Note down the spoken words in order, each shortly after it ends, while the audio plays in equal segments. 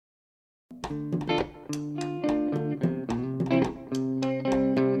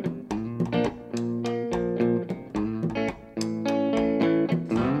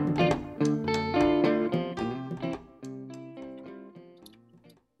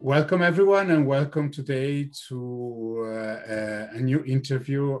Welcome everyone, and welcome today to a new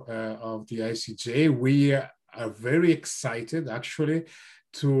interview of the ICJ. We are very excited actually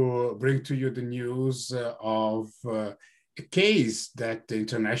to bring to you the news of a case that the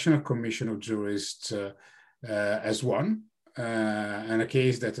International Commission of Jurists has won, and a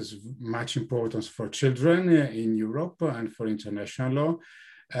case that has much importance for children in Europe and for international law.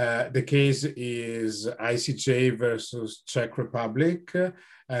 The case is ICJ versus Czech Republic,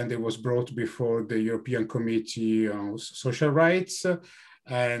 and it was brought before the European Committee on Social Rights,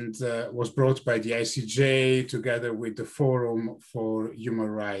 and was brought by the ICJ together with the Forum for Human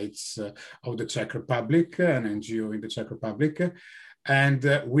Rights of the Czech Republic, an NGO in the Czech Republic.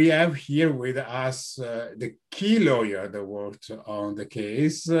 And we have here with us the key lawyer that worked on the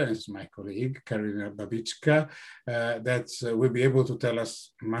case, is my colleague, Karolina Babicka, that will be able to tell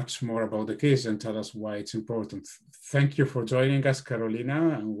us much more about the case and tell us why it's important. Thank you for joining us,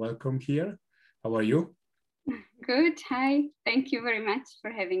 Karolina, and welcome here. How are you? Good, hi. Thank you very much for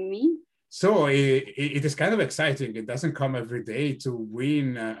having me. So it is kind of exciting. It doesn't come every day to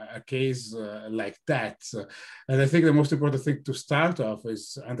win a case like that. And I think the most important thing to start off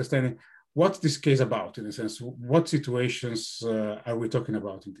is understanding what's this case about, in a sense. What situations are we talking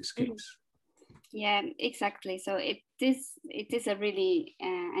about in this case? Yeah, exactly. So it is a really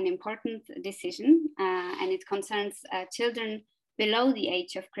an important decision, and it concerns children below the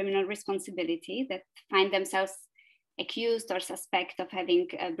age of criminal responsibility that find themselves accused or suspect of having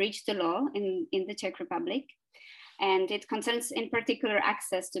breached the law in the Czech Republic. And it concerns in particular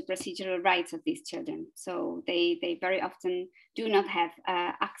access to procedural rights of these children. So they very often do not have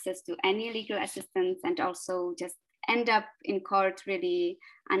access to any legal assistance, and also just end up in court really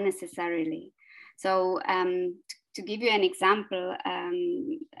unnecessarily. So to give you an example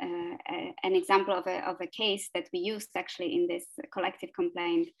of a case that we used actually in this collective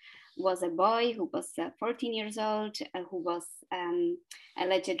complaint was a boy who was 14 years old, who was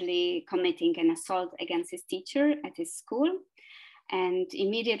allegedly committing an assault against his teacher at his school. And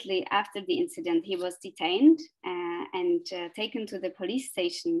immediately after the incident, he was detained and taken to the police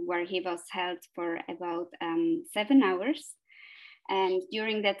station, where he was held for about 7 hours. And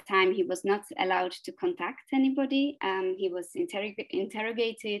during that time, he was not allowed to contact anybody. He was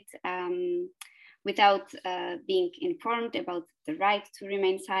interrogated without being informed about the right to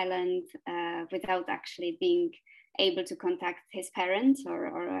remain silent, without actually being able to contact his parents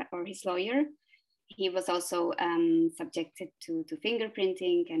or his lawyer. He was also subjected to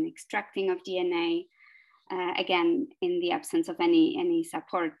fingerprinting and extracting of DNA, again, in the absence of any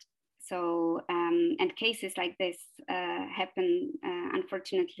support. So, and cases like this happen,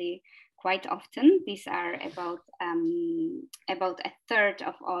 unfortunately, quite often. These are about a third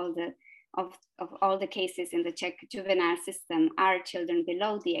of all the cases in the Czech juvenile system are children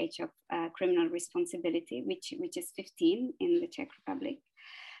below the age of criminal responsibility, which is 15 in the Czech Republic.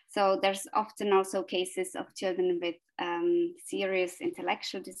 So there's often also cases of children with serious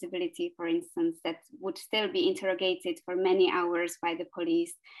intellectual disability, for instance, that would still be interrogated for many hours by the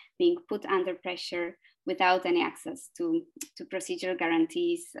police, being put under pressure without any access to procedural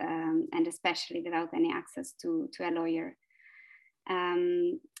guarantees, and especially without any access to a lawyer.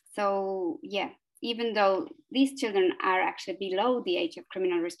 So yeah, even though these children are actually below the age of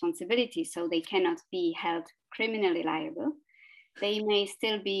criminal responsibility, so they cannot be held criminally liable, they may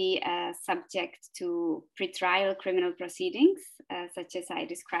still be subject to pretrial criminal proceedings, such as I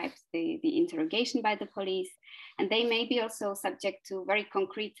described, the interrogation by the police. And they may be also subject to very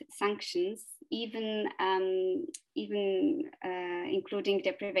concrete sanctions, even including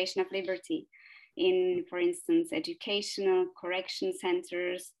deprivation of liberty in, for instance, educational correction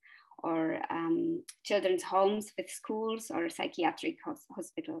centers, or children's homes with schools or psychiatric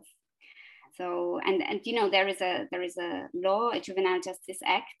hospitals. So, and you know, there is a law, a Juvenile Justice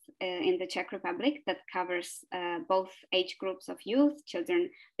Act in the Czech Republic that covers both age groups of youth, children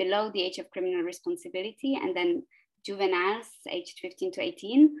below the age of criminal responsibility, and then juveniles aged 15 to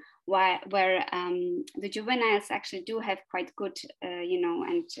 18, where the juveniles actually do have quite good,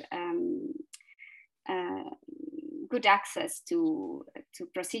 good access to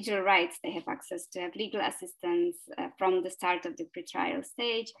procedural rights. They have access to have legal assistance from the start of the pretrial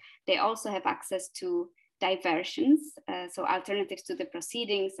stage. They also have access to diversions, so alternatives to the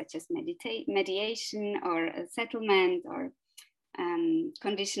proceedings, such as mediation or a settlement or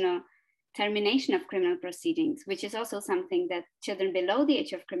conditional termination of criminal proceedings, which is also something that children below the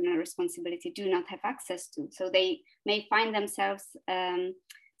age of criminal responsibility do not have access to. So they may find themselves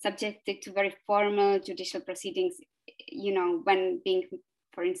subjected to very formal judicial proceedings, when being,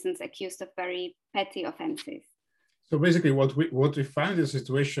 for instance, accused of very petty offenses. So basically what we find is a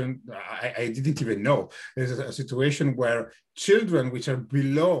situation I didn't even know. There's a situation where children which are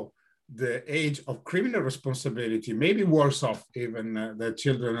below the age of criminal responsibility may be worse off even the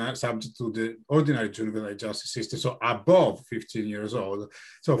children are subject to the ordinary juvenile justice system, so above 15 years old.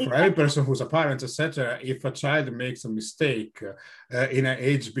 So for every person who's a parent, etc., if a child makes a mistake in an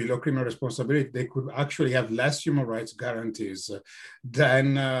age below criminal responsibility, they could actually have less human rights guarantees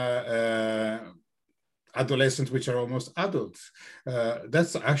than adolescents which are almost adults.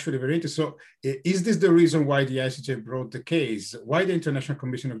 That's actually very interesting. So is this the reason why the ICJ brought the case? Why the International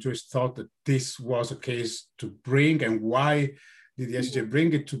Commission of Justice thought that this was a case to bring, and why did the ICJ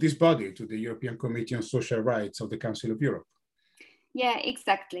bring it to this body, to the European Committee on Social Rights of the Council of Europe? Yeah,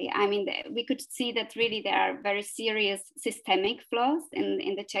 exactly. I mean, we could see that really there are very serious systemic flaws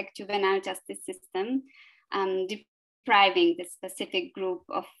in the Czech juvenile justice system, depriving the specific group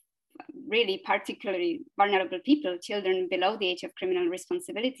of really particularly vulnerable people, children below the age of criminal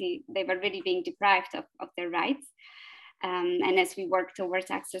responsibility. They were really being deprived of their rights. And as we work towards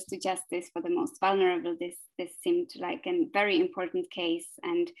access to justice for the most vulnerable, this seemed like a very important case.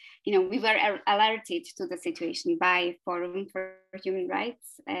 And, we were alerted to the situation by Forum for Human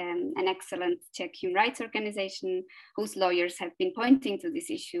Rights, an excellent Czech human rights organization whose lawyers have been pointing to this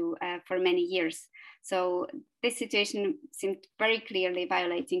issue for many years. So this situation seemed very clearly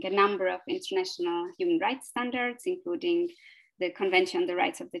violating a number of international human rights standards, including the Convention on the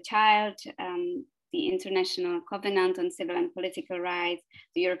Rights of the Child, the International Covenant on Civil and Political Rights,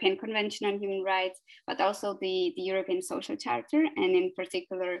 the European Convention on Human Rights, but also the European Social Charter, and in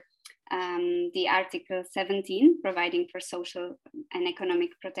particular, the Article 17, providing for social and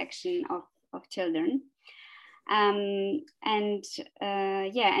economic protection of children. A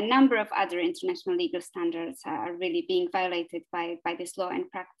number of other international legal standards are really being violated by this law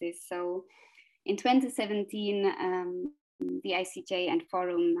and practice. So in 2017, the ICJ and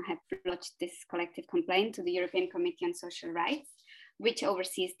Forum have lodged this collective complaint to the European Committee on Social Rights, which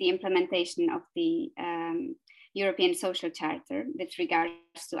oversees the implementation of the European Social Charter with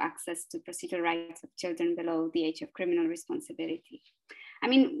regards to access to procedural rights of children below the age of criminal responsibility. I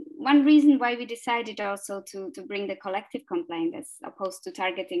mean, one reason why we decided also to bring the collective complaint as opposed to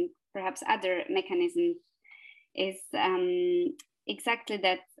targeting perhaps other mechanisms is exactly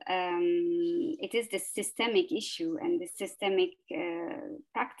that it is this systemic issue and the systemic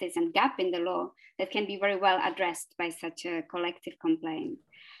practice and gap in the law that can be very well addressed by such a collective complaint.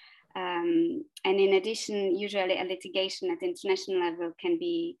 And in addition, usually a litigation at international level can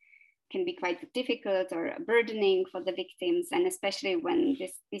be quite difficult or burdening for the victims, and especially when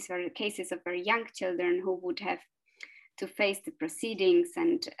these were cases of very young children who would have to face the proceedings,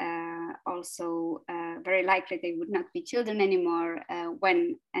 and also very likely they would not be children anymore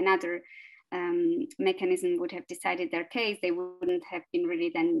when another mechanism would have decided their case. They wouldn't have been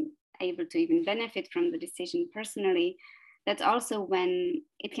really then able to even benefit from the decision personally. That's also when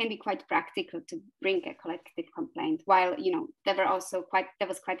it can be quite practical to bring a collective complaint. While there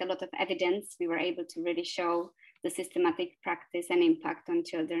was quite a lot of evidence, we were able to really show the systematic practice and impact on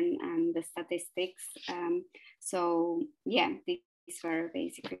children and the statistics. So yeah, these were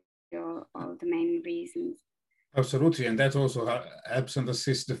basically all the main reasons. Absolutely, and that also helps and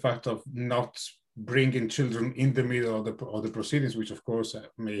assists the fact of not bringing children in the middle of the proceedings, which of course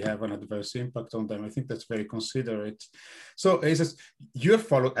may have an adverse impact on them. I think that's very considerate. So you have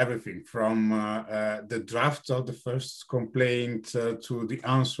followed everything from the draft of the first complaint to the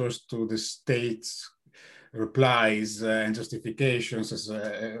answers to the state's replies and justifications.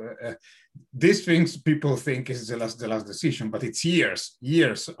 These things people think is the last decision, but it's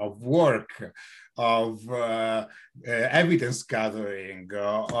years of work, of evidence gathering,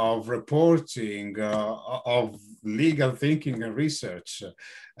 of reporting, of legal thinking and research.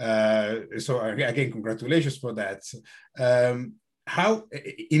 So again, congratulations for that. How,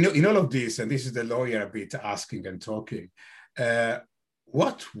 in all of this, and this is the lawyer a bit asking and talking,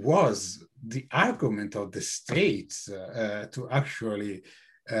 what was the argument of the state to actually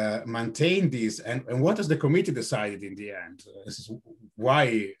maintain this, and what has the committee decided in the end? This is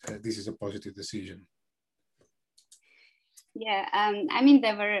why this is a positive decision. Yeah, I mean,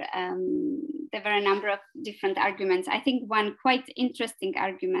 there were a number of different arguments. I think one quite interesting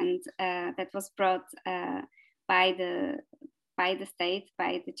argument that was brought by the state,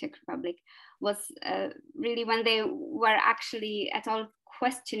 by the Czech Republic, was really when they were actually at all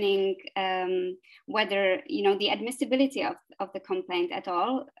questioning whether, you know, the admissibility of the complaint at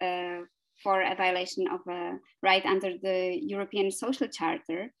all for a violation of a right under the European Social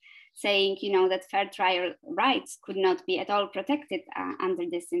Charter, saying, you know, that fair trial rights could not be at all protected under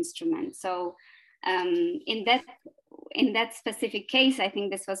this instrument. So in that specific case, I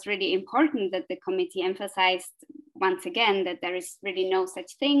think this was really important that the committee emphasized once again that there is really no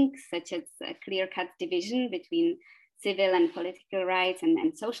such thing, such as a clear-cut division between civil and political rights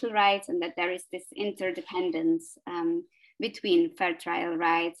and social rights, and that there is this interdependence between fair trial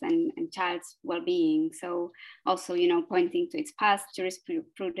rights and child's well-being. So also, you know, pointing to its past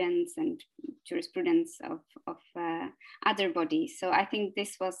jurisprudence and jurisprudence of other bodies. So I think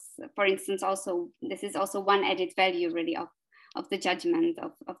this was, for instance, also, this is also one added value really of the judgment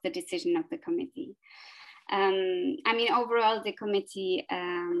of the decision of the committee. I mean, overall, the committee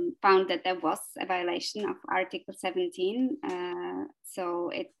found that there was a violation of Article 17.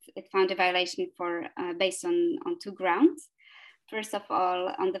 So it found a violation for based on two grounds. First of all,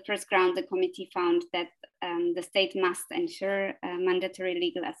 on the first ground, the committee found that the state must ensure mandatory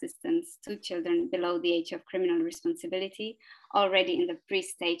legal assistance to children below the age of criminal responsibility already in the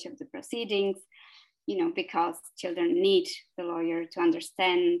pre-stage of the proceedings, you know, because children need the lawyer to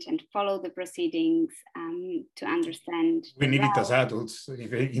understand and follow the proceedings, to understand. We need it as adults,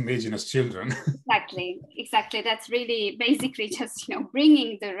 imagine as children. Exactly. That's really basically just, you know,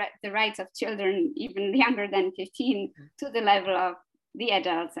 bringing the rights of children even younger than 15 to the level of the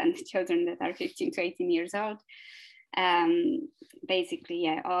adults and children that are 15 to 18 years old. Basically,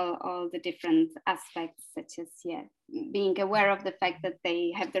 yeah, all the different aspects, such as, yeah, being aware of the fact that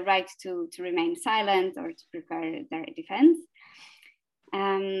they have the right to remain silent or to prepare their defense.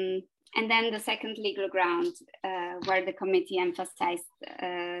 And then the second legal ground, where the committee emphasized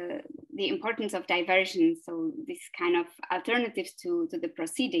the importance of diversion. So this kind of alternatives to the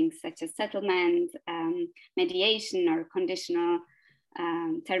proceedings, such as settlement, mediation, or conditional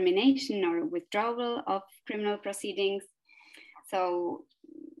termination or withdrawal of criminal proceedings. So,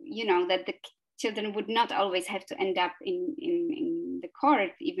 you know, that the children would not always have to end up in the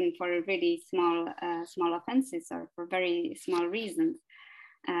court, even for really small offenses or for very small reasons.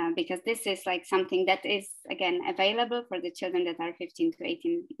 Because this is like something that is, again, available for the children that are 15 to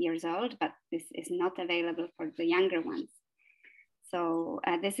 18 years old, but this is not available for the younger ones. So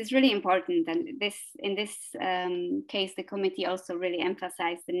this is really important. And in this case, the committee also really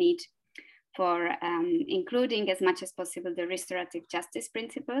emphasized the need for including as much as possible the restorative justice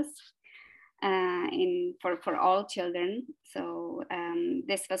principles for all children. So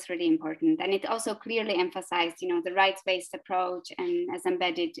this was really important, and it also clearly emphasized, you know, the rights-based approach and as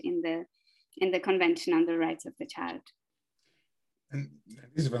embedded in the Convention on the Rights of the Child. And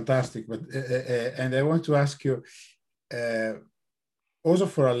this is fantastic. But and I want to ask you, also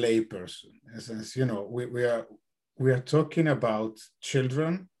for a layperson, as you know, we are talking about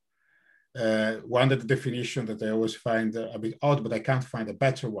children. One that the definition that I always find a bit odd, but I can't find a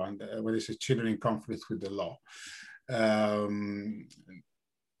better one, where it says children in conflict with the law.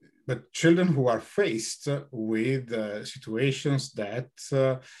 But children who are faced with situations that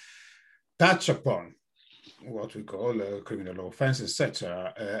touch upon what we call criminal law offenses,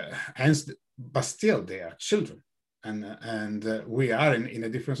 etc. But still they are children. And we are in a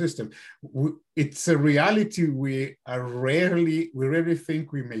different system. It's a reality we rarely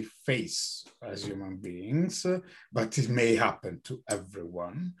think we may face as human beings, but it may happen to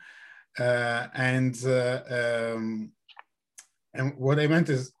everyone. And what I meant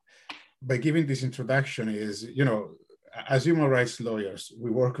is, by giving this introduction is, you know, as human rights lawyers,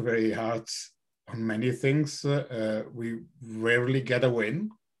 we work very hard on many things. We rarely get a win.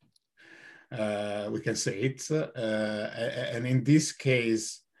 We can say it, and in this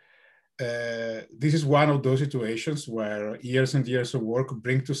case, this is one of those situations where years and years of work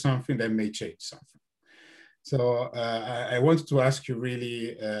bring to something that may change something. So I wanted to ask you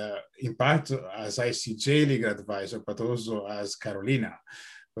really, in part as ICJ legal advisor, but also as Karolina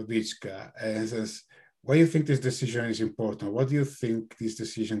Babicka, as why you think this decision is important? What do you think this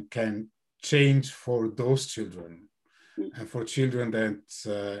decision can change for those children? And for children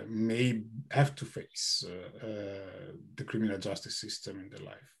that may have to face the criminal justice system in their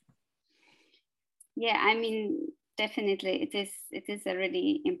life. Yeah, I mean, definitely it is a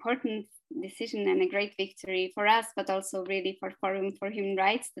really important decision and a great victory for us, but also really for Forum for Human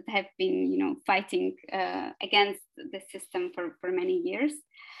Rights that have been, you know, fighting against the system for many years.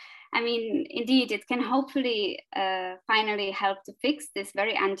 I mean, indeed, it can hopefully finally help to fix this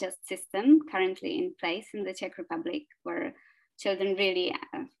very unjust system currently in place in the Czech Republic, where children really,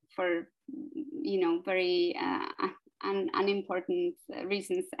 for, you know, very unimportant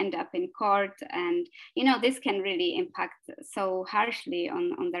reasons end up in court. And, this can really impact so harshly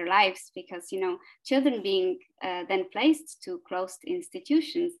on their lives, because, children being then placed to closed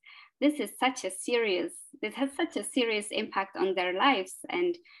institutions, this has such a serious impact on their lives.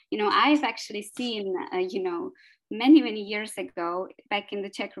 And, I've actually seen, many years ago, back in the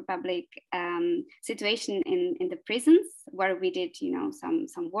Czech Republic, situation in the prisons, where we did,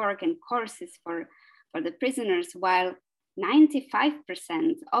 some work and courses for the prisoners, while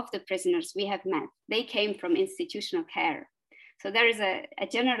 95% of the prisoners we have met, they came from institutional care. So there is a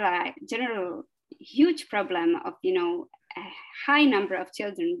general huge problem of, a high number of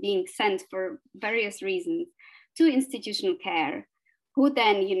children being sent for various reasons to institutional care, who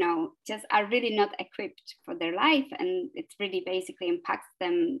then, just are really not equipped for their life. And it really basically impacts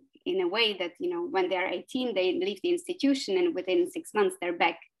them in a way that, when they're 18, they leave the institution, and within 6 months, they're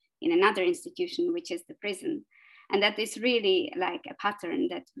back in another institution, which is the prison. And that is really like a pattern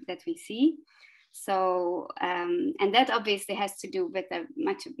that we see. So, and that obviously has to do with a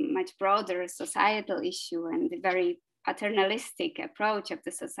much broader societal issue and the very paternalistic approach of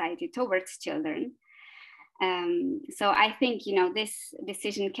the society towards children. So I think, this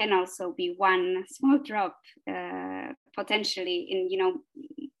decision can also be one small drop potentially in,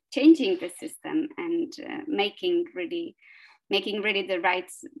 changing the system and making really the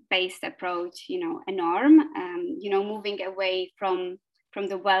rights-based approach, a norm, moving away from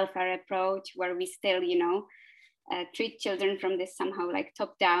the welfare approach, where we still, treat children from this somehow like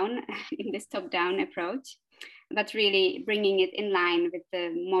top-down, in this top-down approach, but really bringing it in line with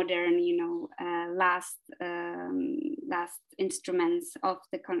the modern, last instruments of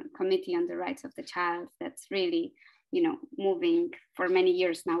the Committee on the Rights of the Child. That's really, moving for many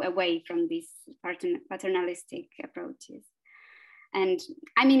years now away from these paternalistic approaches. And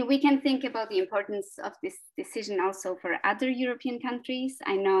I mean, we can think about the importance of this decision also for other European countries.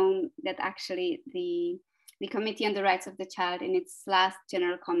 I know that actually the Committee on the Rights of the Child, in its last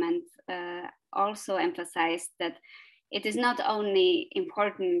general comment, also emphasized that it is not only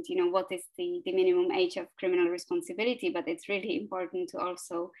important, what is the minimum age of criminal responsibility, but it's really important to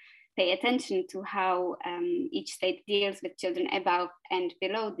also pay attention to how each state deals with children above and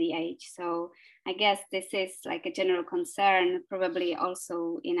below the age. So I guess this is like a general concern, probably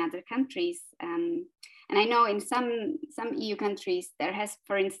also in other countries. And I know in some EU countries, there has,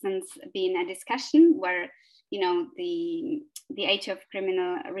 for instance, been a discussion where, the age of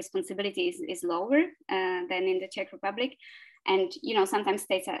criminal responsibility is lower than in the Czech Republic. And, sometimes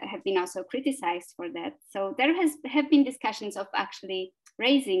states have been also criticized for that. So there have been discussions of actually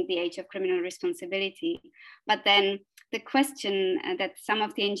raising the age of criminal responsibility. But then the question that some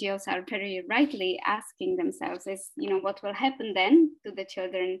of the NGOs are very rightly asking themselves is, what will happen then to the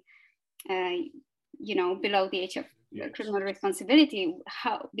children, below the age of criminal responsibility?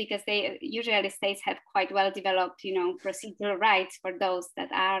 How? Because they usually states have quite well developed, procedural rights for those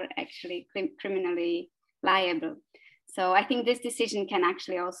that are actually criminally liable. So I think this decision can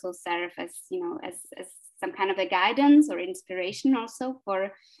actually also serve as, as some kind of a guidance or inspiration also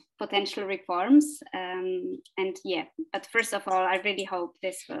for potential reforms. But first of all, I really hope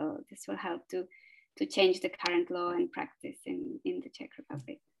this will help to change the current law and practice in the Czech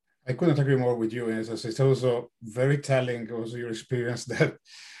Republic. I couldn't agree more with you. And it's also very telling, also your experience, that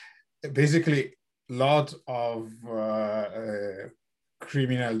basically a lot of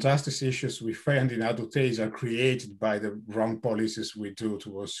criminal justice issues we find in adult age are created by the wrong policies we do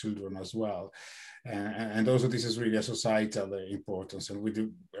towards children as well. And also this is really a societal importance. And we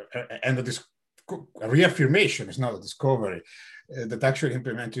do, and a reaffirmation, is not a discovery, that actually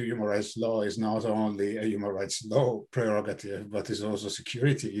implementing human rights law is not only a human rights law prerogative, but is also a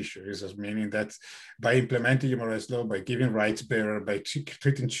security issue. It's meaning that by implementing human rights law, by giving rights bearer, by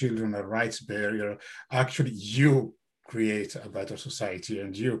treating children as rights bearer, actually you create a better society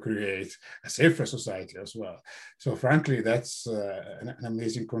and you create a safer society as well. So frankly, that's an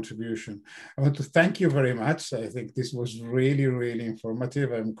amazing contribution. I want to thank you very much. I think this was really, really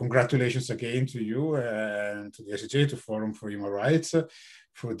informative, and congratulations again to you and to the ICJ, to Forum for Human Rights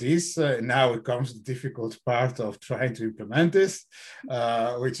for this. Now it comes the difficult part of trying to implement this,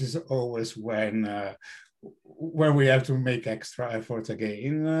 which is always when we have to make extra effort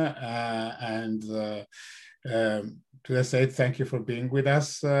again. To that said, thank you for being with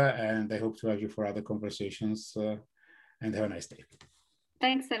us, and I hope to have you for other conversations, and have a nice day.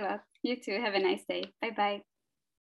 Thanks a lot. You too. Have a nice day. Bye-bye.